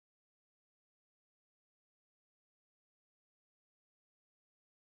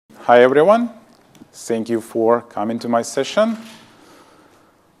Hi, everyone. Thank you for coming to my session.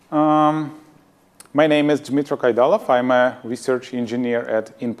 My name is Dmytro Kaidalov. I'm a research engineer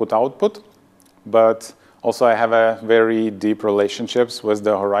at Input-Output, but also I have a very deep relationships with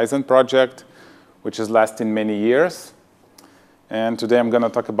the Horizen project, which is lasting many years. And today I'm going to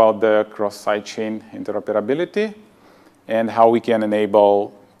talk about the cross-sidechain interoperability and how we can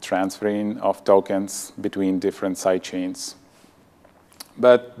enable transferring of tokens between different sidechains.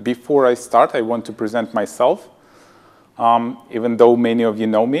 But before I start, I want to present myself. Even though many of you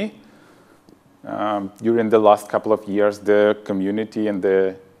know me, during the last couple of years, the community and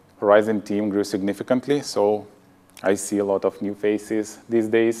the Horizen team grew significantly, so I see a lot of new faces these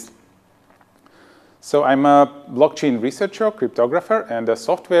days. So I'm a blockchain researcher, cryptographer, and a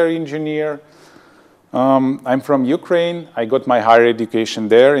software engineer. I'm from Ukraine. I got my higher education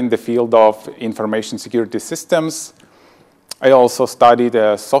there in the field of information security systems. I also studied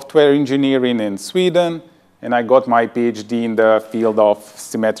software engineering in Sweden, and I got my PhD in the field of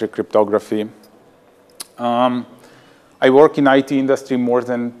symmetric cryptography. I work in IT industry more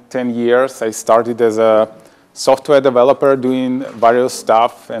than 10 years. I started as a software developer doing various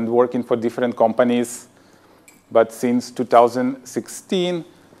stuff and working for different companies. But since 2016,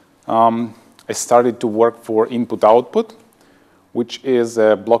 I started to work for Input-Output, which is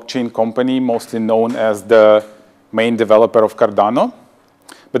a blockchain company mostly known as the main developer of Cardano.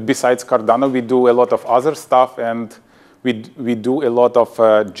 But besides Cardano, we do a lot of other stuff, and we do a lot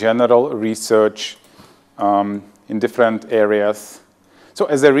of general research in different areas. So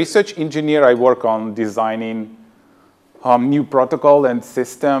as a research engineer, I work on designing new protocol and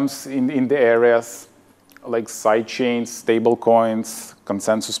systems in the areas like sidechains, stablecoins,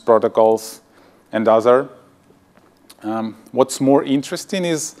 consensus protocols, and other. What's more interesting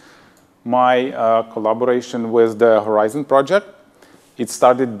is my collaboration with the Horizen project. It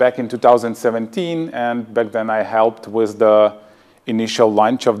started back in 2017, and back then I helped with the initial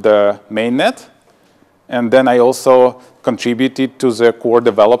launch of the mainnet. And then I also contributed to the core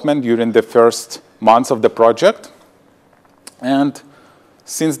development during the first months of the project. And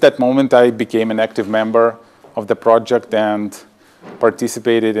since that moment, I became an active member of the project and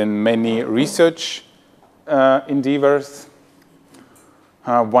participated in many research endeavors.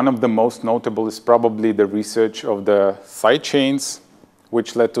 One of the most notable is probably the research of the sidechains,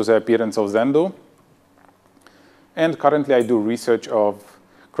 which led to the appearance of Zendoo. And currently, I do research of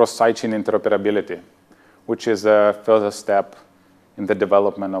cross-sidechain interoperability, which is a further step in the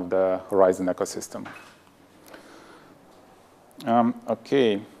development of the Horizen ecosystem.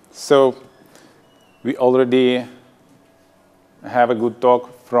 OK, so we already have a good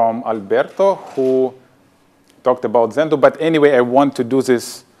talk from Alberto, who talked about Zendoo. But anyway, I want to do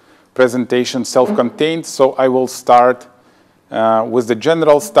this presentation self-contained, so I will start with the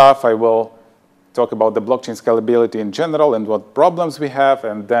general stuff. I will talk about the blockchain scalability in general and what problems we have,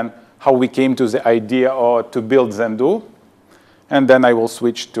 and then how we came to the idea to build Zendoo. And then I will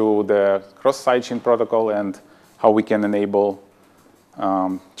switch to the cross-sidechain protocol and how we can enable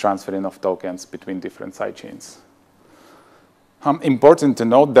transferring of tokens between different sidechains. Important to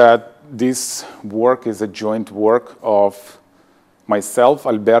note that this work is a joint work of myself,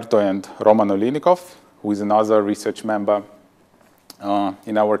 Alberto, and Roman Olinikov, who is another research member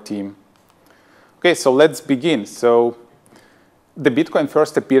in our team. OK, so let's begin. So the Bitcoin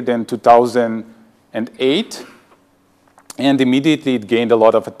first appeared in 2008, and immediately it gained a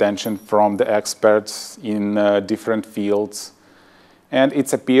lot of attention from the experts in different fields. And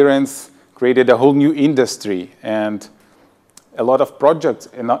its appearance created a whole new industry, and a lot of projects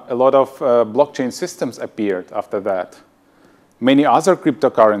and a lot of blockchain systems appeared after that. Many other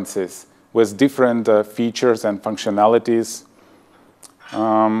cryptocurrencies with different features and functionalities.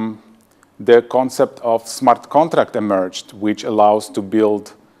 The concept of smart contract emerged, which allows to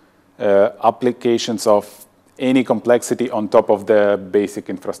build applications of any complexity on top of the basic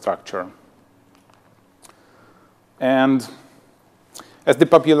infrastructure. And as the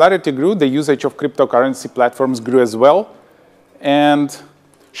popularity grew, the usage of cryptocurrency platforms grew as well. And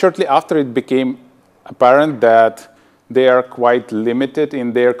shortly after, it became apparent that they are quite limited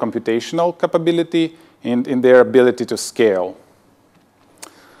in their computational capability and in their ability to scale.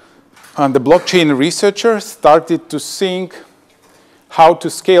 And the blockchain researchers started to think how to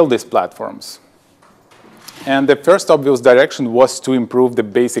scale these platforms. And the first obvious direction was to improve the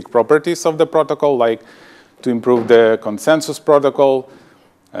basic properties of the protocol, like to improve the consensus protocol,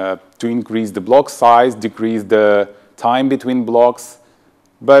 to increase the block size, decrease the time between blocks.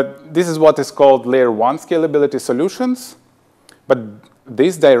 But this is what is called layer 1 scalability solutions. But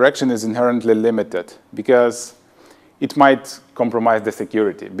this direction is inherently limited because it might compromise the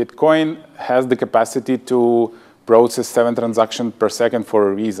security. Bitcoin has the capacity to process 7 transactions per second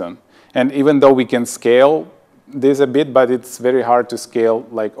for a reason. And even though we can scale this a bit, but it's very hard to scale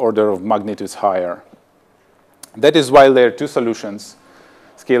like order of magnitudes higher. That is why layer 2 solutions,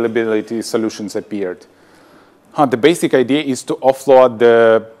 scalability solutions appeared. The basic idea is to offload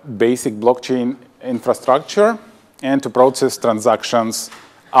the basic blockchain infrastructure and to process transactions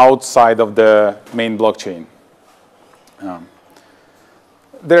outside of the main blockchain.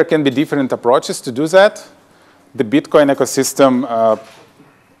 There can be different approaches to do that. The Bitcoin ecosystem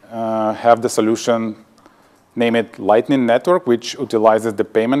have the solution, name it Lightning Network, which utilizes the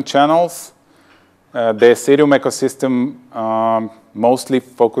payment channels. The Ethereum ecosystem mostly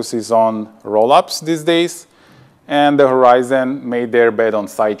focuses on rollups these days, and the Horizen made their bet on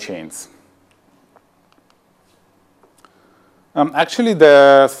sidechains. Actually,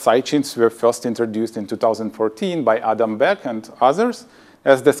 the sidechains were first introduced in 2014 by Adam Beck and others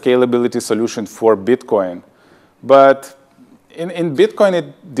as the scalability solution for Bitcoin. But in Bitcoin,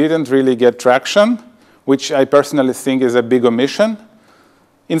 it didn't really get traction, which I personally think is a big omission.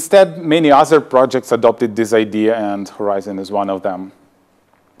 Instead, many other projects adopted this idea, and Horizen is one of them.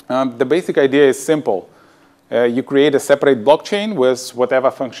 The basic idea is simple. You create a separate blockchain with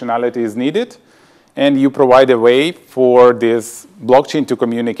whatever functionality is needed, and you provide a way for this blockchain to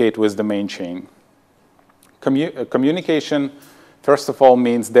communicate with the main chain. Communication, first of all,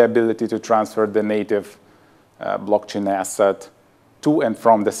 means the ability to transfer the native blockchain asset to and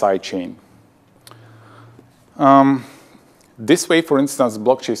from the sidechain. This way, for instance,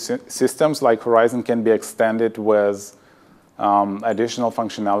 blockchain systems like Horizen can be extended with additional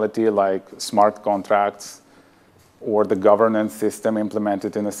functionality like smart contracts or the governance system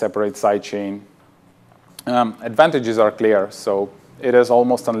implemented in a separate sidechain. Advantages are clear. So it is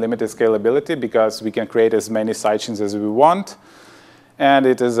almost unlimited scalability because we can create as many sidechains as we want. And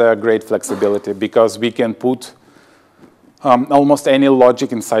it is a great flexibility because we can put almost any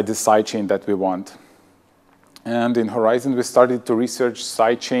logic inside the sidechain that we want. And in Horizen, we started to research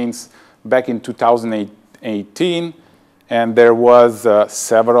sidechains back in 2018. And there was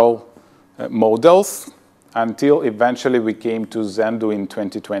several models until eventually we came to Zendoo in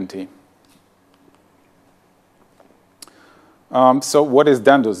 2020. So what is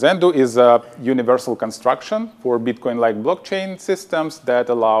Zendoo? Zendoo is a universal construction for Bitcoin-like blockchain systems that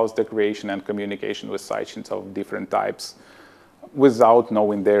allows the creation and communication with sidechains of different types without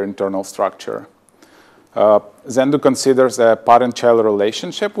knowing their internal structure. Zendoo considers a parent-child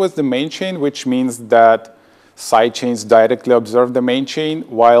relationship with the main chain, which means that sidechains directly observe the main chain,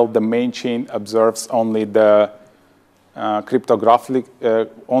 while the main chain observes only the cryptographically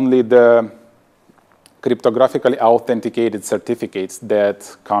authenticated certificates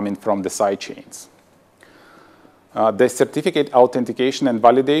that come in from the sidechains. The certificate authentication and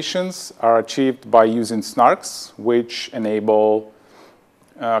validations are achieved by using snarks, which enable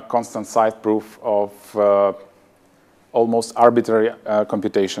constant side proof of almost arbitrary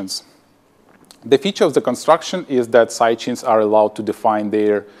computations. The feature of the construction is that sidechains are allowed to define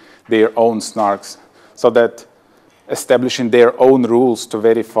their own snarks, so that establishing their own rules to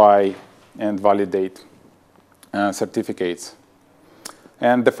verify and validate certificates.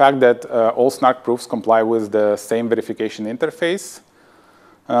 And the fact that all snark proofs comply with the same verification interface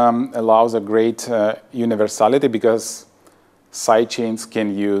allows a great universality because sidechains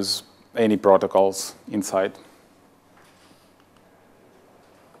can use any protocols inside.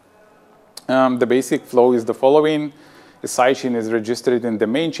 The basic flow is the following. A sidechain is registered in the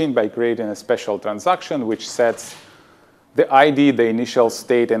main chain by creating a special transaction which sets the ID, the initial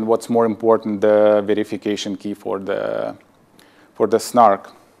state, and what's more important, the verification key for the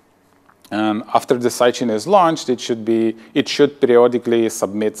snark. After the sidechain is launched, it should periodically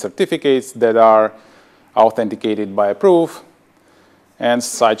submit certificates that are authenticated by a proof. And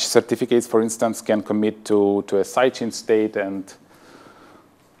such certificates, for instance, can commit to a sidechain state, and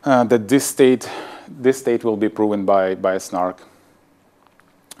that this state will be proven by a snark.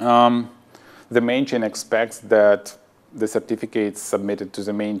 The main chain expects that the certificates submitted to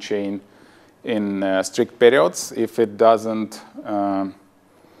the main chain in strict periods. If it doesn't,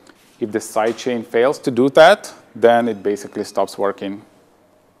 if the sidechain fails to do that, then it basically stops working.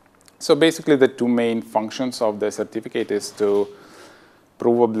 So basically, the two main functions of the certificate is to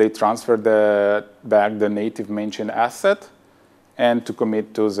provably transfer back the native main chain asset and to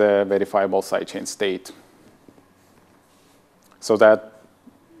commit to the verifiable sidechain state. So that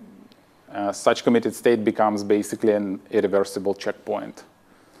such committed state becomes basically an irreversible checkpoint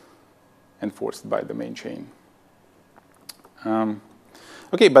enforced by the main chain.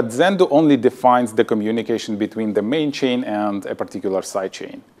 Okay, but Zendoo only defines the communication between the main chain and a particular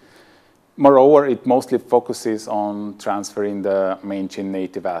sidechain. Moreover, it mostly focuses on transferring the main chain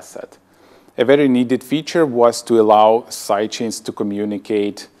native asset. A very needed feature was to allow sidechains to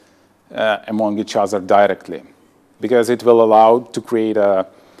communicate among each other directly, because it will allow to create a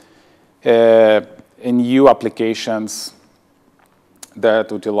new applications that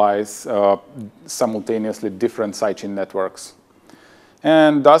utilize simultaneously different sidechain networks.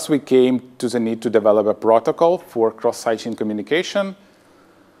 And thus we came to the need to develop a protocol for cross-sidechain communication.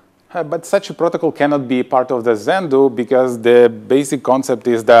 But such a protocol cannot be part of the Zendoo because the basic concept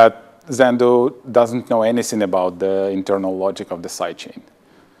is that Zendoo doesn't know anything about the internal logic of the sidechain.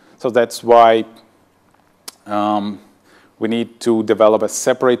 So that's why we need to develop a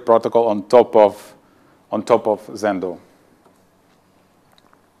separate protocol on top of Zendoo.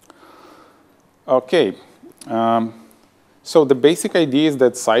 Okay. So the basic idea is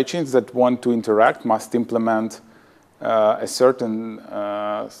that sidechains that want to interact must implement a certain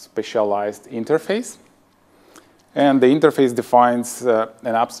specialized interface. And the interface defines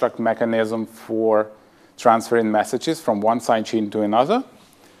an abstract mechanism for transferring messages from one sidechain to another.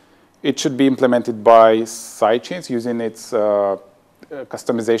 It should be implemented by sidechains using its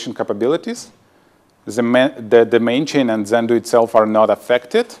customization capabilities. The main chain and Zendoo itself are not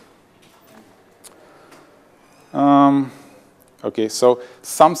affected. Okay, so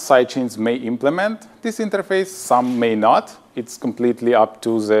some sidechains may implement this interface, some may not. It's completely up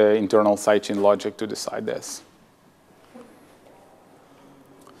to the internal sidechain logic to decide this.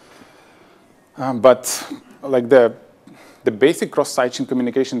 But like the basic cross-sidechain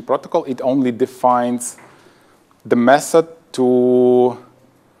communication protocol, it only defines the method to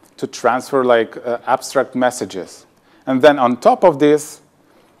transfer like abstract messages. And then on top of this,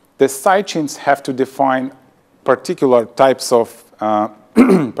 the sidechains have to define particular types of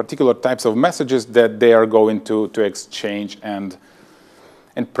messages that they are going to exchange and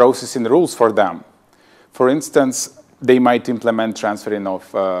processing rules for them. For instance, they might implement transferring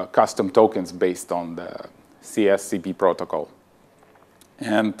of custom tokens based on the CSCP protocol.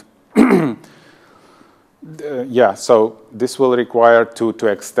 And yeah, so this will require to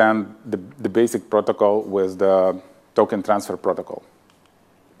extend the basic protocol with the token transfer protocol.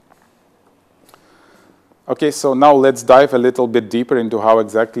 Okay, so now let's dive a little bit deeper into how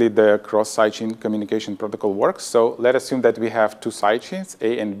exactly the cross-sidechain communication protocol works. So let's assume that we have two sidechains,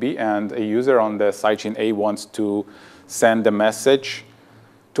 A and B, and a user on the sidechain A wants to send a message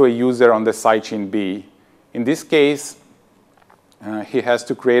to a user on the sidechain B. In this case, he has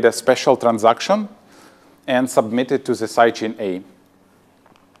to create a special transaction and submit it to the sidechain A.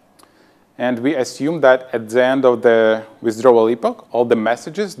 And we assume that at the end of the withdrawal epoch, all the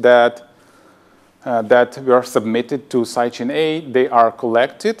messages that were submitted to sidechain A, they are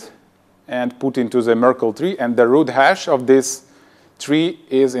collected and put into the Merkle tree, and the root hash of this tree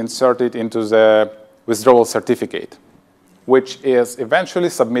is inserted into the withdrawal certificate, which is eventually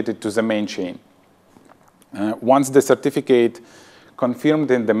submitted to the main chain. Once the certificate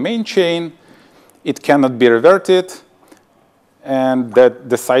confirmed in the main chain, it cannot be reverted, and that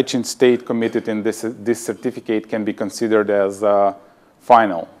the sidechain state committed in this certificate can be considered as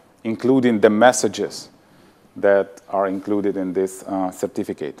final, including the messages that are included in this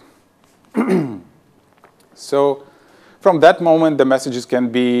certificate. So from that moment, the messages can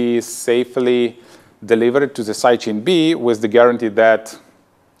be safely delivered to the sidechain B with the guarantee that,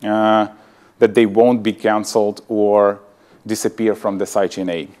 that they won't be canceled or disappear from the sidechain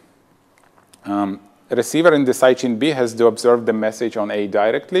A. A receiver in the sidechain B has to observe the message on A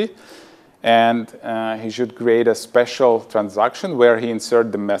directly, and he should create a special transaction where he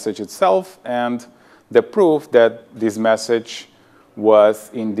inserts the message itself and the proof that this message was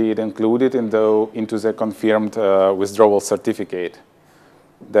indeed included into the confirmed withdrawal certificate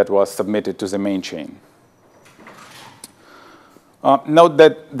that was submitted to the main chain. Note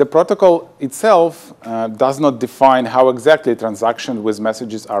that the protocol itself does not define how exactly transactions with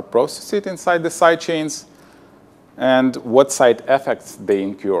messages are processed inside the sidechains and what side effects they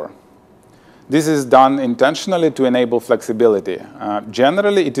incur. This is done intentionally to enable flexibility.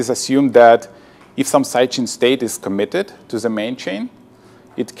 Generally, it is assumed that if some sidechain state is committed to the main chain,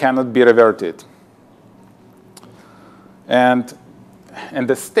 it cannot be reverted. And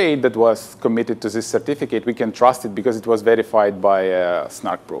the state that was committed to this certificate, we can trust it because it was verified by a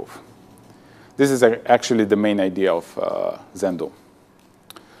snark proof. This is actually the main idea of Zendoo.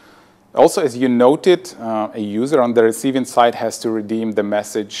 Also, as you noted, a user on the receiving side has to redeem the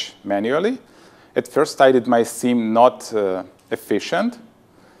message manually. At first sight, it might seem not efficient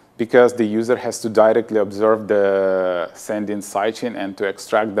because the user has to directly observe the sending sidechain and to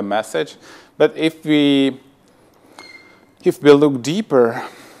extract the message. But if we look deeper,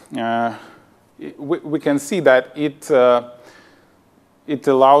 we can see that it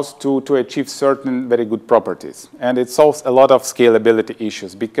allows to achieve certain very good properties. And it solves a lot of scalability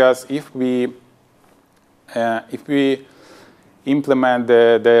issues, because if we implement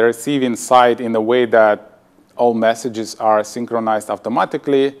the receiving side in a way that all messages are synchronized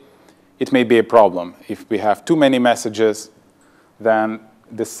automatically, it may be a problem. If we have too many messages, then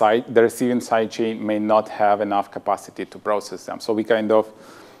the receiving sidechain may not have enough capacity to process them. So we kind of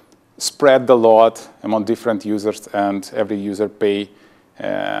spread the load among different users, and every user pay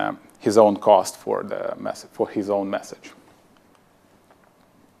his own cost for the message, for his own message.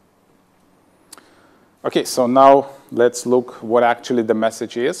 Okay, so now let's look what actually the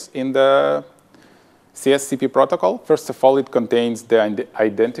message is in the CSCP protocol. First of all, it contains the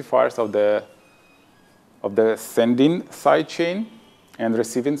identifiers of the sending sidechain and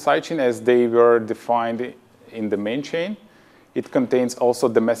receiving sidechain as they were defined in the main chain. It contains also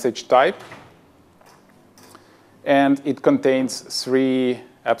the message type. And it contains 3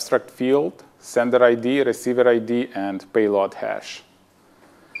 abstract fields: sender ID, receiver ID, and payload hash.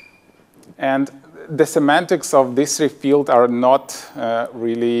 And the semantics of these 3 fields are not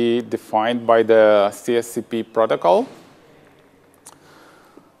really defined by the CSCP protocol.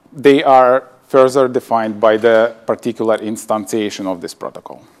 They are further defined by the particular instantiation of this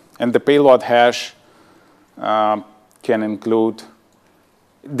protocol. And the payload hash can include,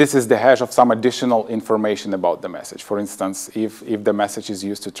 this is the hash of some additional information about the message. For instance, if the message is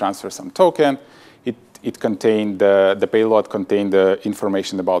used to transfer some token, the payload contained the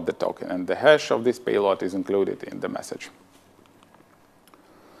information about the token, and the hash of this payload is included in the message.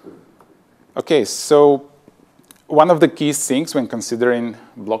 Okay, so one of the key things when considering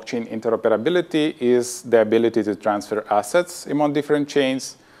blockchain interoperability is the ability to transfer assets among different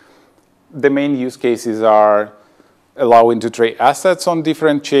chains. The main use cases are allowing to trade assets on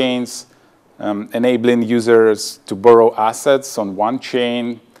different chains, enabling users to borrow assets on one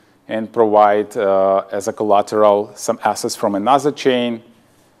chain and provide as a collateral some assets from another chain,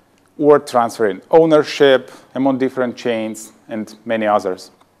 or transferring ownership among different chains, and many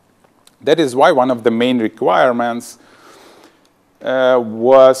others. That is why one of the main requirements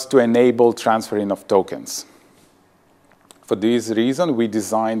was to enable transferring of tokens. For this reason, we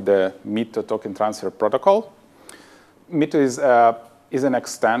designed the Dmytro token transfer protocol. Dmytro is an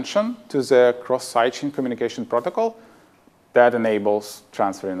extension to the cross-sidechain communication protocol that enables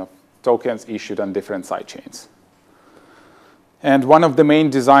transferring of tokens issued on different sidechains. And one of the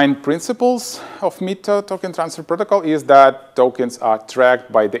main design principles of Dmytro token transfer protocol is that tokens are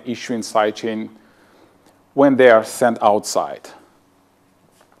tracked by the issuing sidechain when they are sent outside.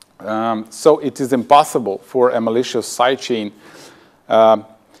 So it is impossible for a malicious sidechain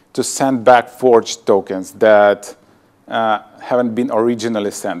to send back forged tokens that haven't been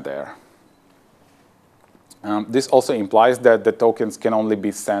originally sent there. This also implies that the tokens can only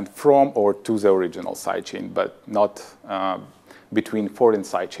be sent from or to the original sidechain, but not between foreign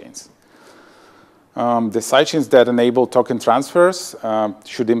sidechains. The sidechains that enable token transfers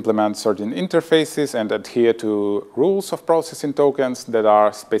should implement certain interfaces and adhere to rules of processing tokens that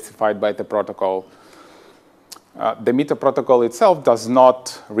are specified by the protocol. The Dmytro protocol itself does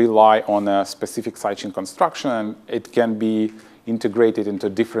not rely on a specific sidechain construction, and it can be integrated into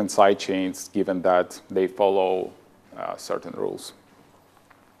different sidechains given that they follow certain rules.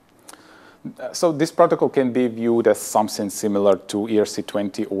 So this protocol can be viewed as something similar to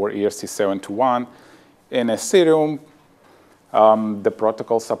ERC20 or ERC721. In Ethereum, the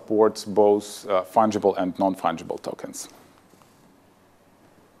protocol supports both fungible and non-fungible tokens.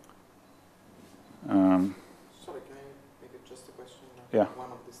 Sorry, can I make it just a question? Yeah.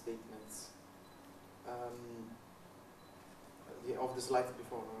 One of the statements of the slides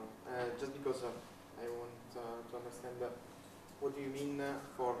before, just because I want to understand what do you mean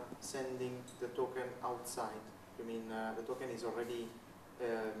for sending the token outside? You mean the token is already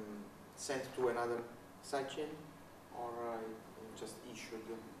sent to another sidechain, or just issued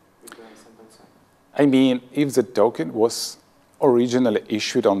with the sent outside? I mean, if the token was originally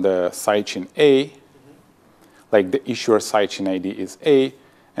issued on the sidechain A, like the issuer sidechain ID is A,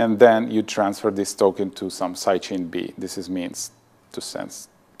 and then you transfer this token to some sidechain B. This means to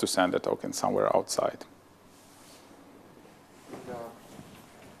send the token somewhere outside. And, to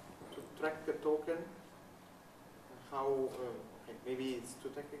track the token, how, maybe it's too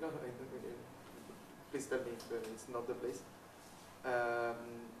technical, please tell me if it's not the place.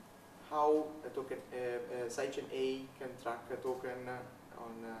 How a token, sidechain A can track a token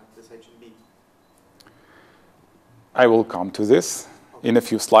on the sidechain B? I will come to this in a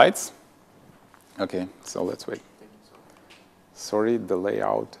few slides. Okay, so let's wait. Thank you so much. Sorry, the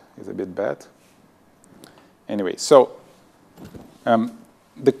layout is a bit bad. Anyway, so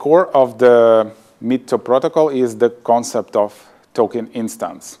the core of the Dmytro protocol is the concept of token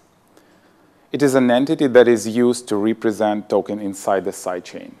instance. It is an entity that is used to represent token inside the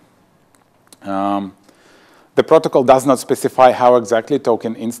sidechain. The protocol does not specify how exactly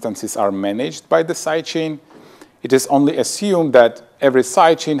token instances are managed by the sidechain. It is only assumed that every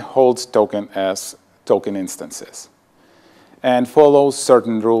sidechain holds token as token instances and follows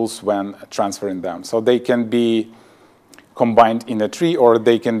certain rules when transferring them. So they can be combined in a tree, or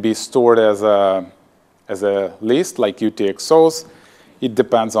they can be stored as a list, like UTXOs. It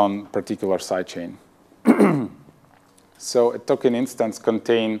depends on particular sidechain. So a token instance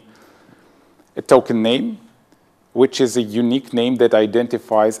contains a token name, which is a unique name that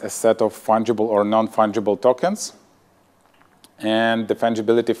identifies a set of fungible or non-fungible tokens. And the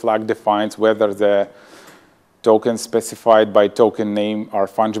fungibility flag defines whether the tokens specified by token name are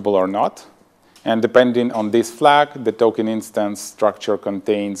fungible or not. And depending on this flag, the token instance structure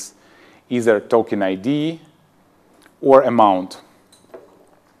contains either token ID or amount.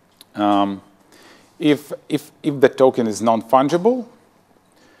 If the token is non-fungible,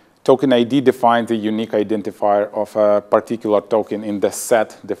 token ID defines a unique identifier of a particular token in the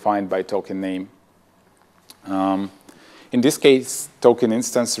set defined by token name. In this case, token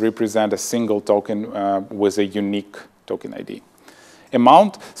instance represents a single token with a unique token ID.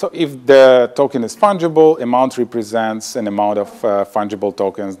 Amount, so if the token is fungible, amount represents an amount of fungible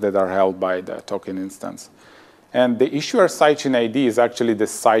tokens that are held by the token instance. And the issuer sidechain ID is actually the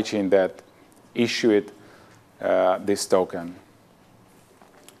sidechain that issued this token.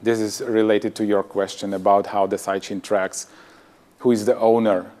 This is related to your question about how the sidechain tracks who is the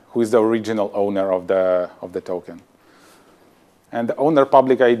owner, who is the original owner of the token. And the owner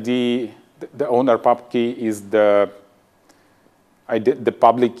public ID, the owner pub key is the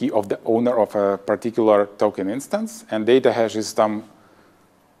public key of the owner of a particular token instance, and data hash is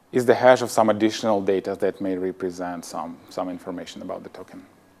the hash of some additional data that may represent some information about the token.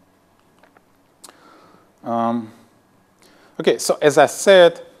 Okay, so as I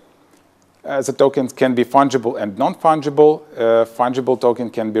said, the tokens can be fungible and non-fungible. Fungible token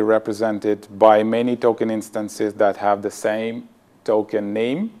can be represented by many token instances that have the same token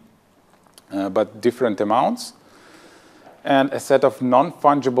name, but different amounts. And a set of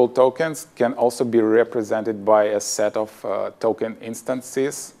non-fungible tokens can also be represented by a set of token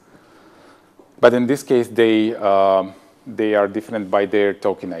instances. But in this case, they are different by their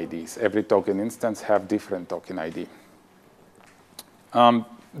token IDs. Every token instance have different token ID.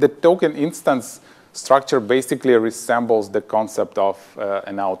 The token instance structure basically resembles the concept of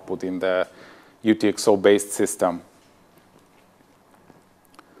an output in the UTXO-based system.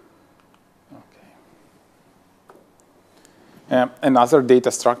 Another data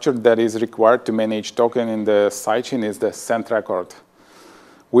structure that is required to manage token in the sidechain is the send record,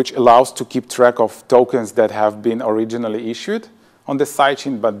 which allows to keep track of tokens that have been originally issued on the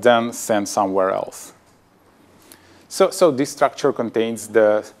sidechain but then sent somewhere else. So this structure contains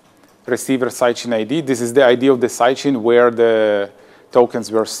the receiver sidechain ID. This is the ID of the sidechain where the tokens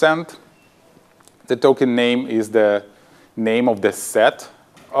were sent. The token name is the name of the set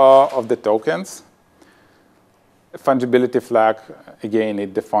of the tokens. Fungibility flag, again,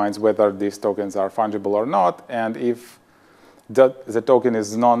 it defines whether these tokens are fungible or not. And if the token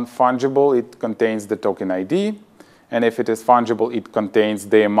is non-fungible, it contains the token ID. And if it is fungible, it contains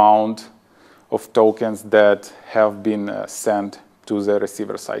the amount of tokens that have been sent to the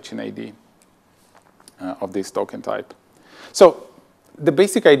receiver sidechain ID of this token type. So the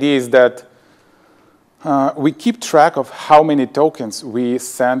basic idea is that we keep track of how many tokens we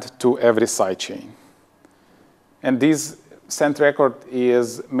send to every sidechain. And this send record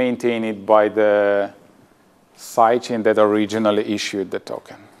is maintained by the sidechain that originally issued the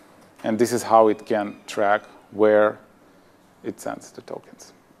token. And this is how it can track where it sends the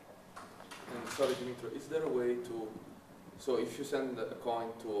tokens. Sorry, Dmytro, is there a way to, so if you send a coin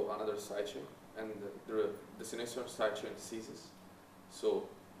to another sidechain and the destination sidechain ceases, so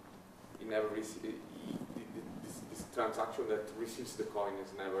it never this transaction that receives the coin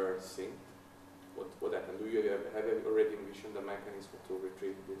is never synced? What happened? Do you have already envisioned the mechanism to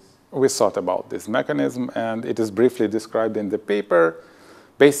retrieve this? We thought about this mechanism, and it is briefly described in the paper.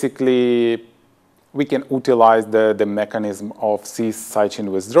 Basically, we can utilize the mechanism of cease sidechain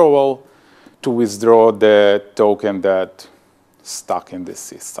withdrawal to withdraw the token that stuck in this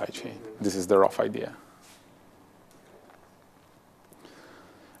cease sidechain. This is the rough idea.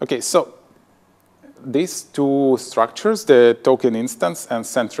 Okay, so these two structures, the token instance and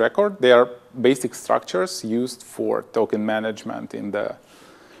sent record, they are basic structures used for token management in the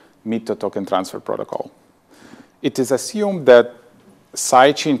Dmytro token transfer protocol. It is assumed that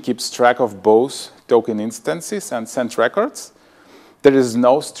Sidechain keeps track of both token instances and sent records. There is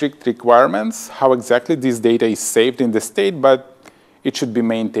no strict requirements how exactly this data is saved in the state, but it should be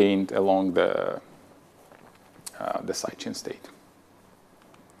maintained along the Sidechain state.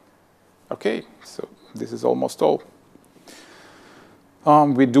 Okay, so this is almost all.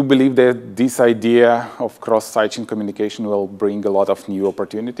 We do believe that this idea of cross-sidechain communication will bring a lot of new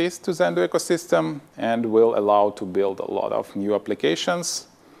opportunities to Zendoo ecosystem and will allow to build a lot of new applications.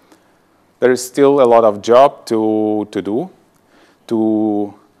 There is still a lot of job to do,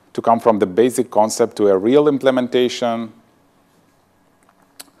 to come from the basic concept to a real implementation.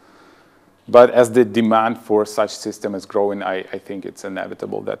 But as the demand for such system is growing, I think it's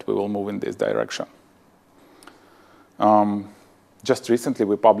inevitable that we will move in this direction. Just recently,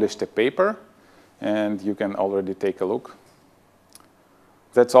 we published a paper, and you can already take a look.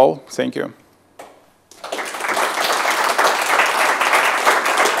 That's all. Thank you.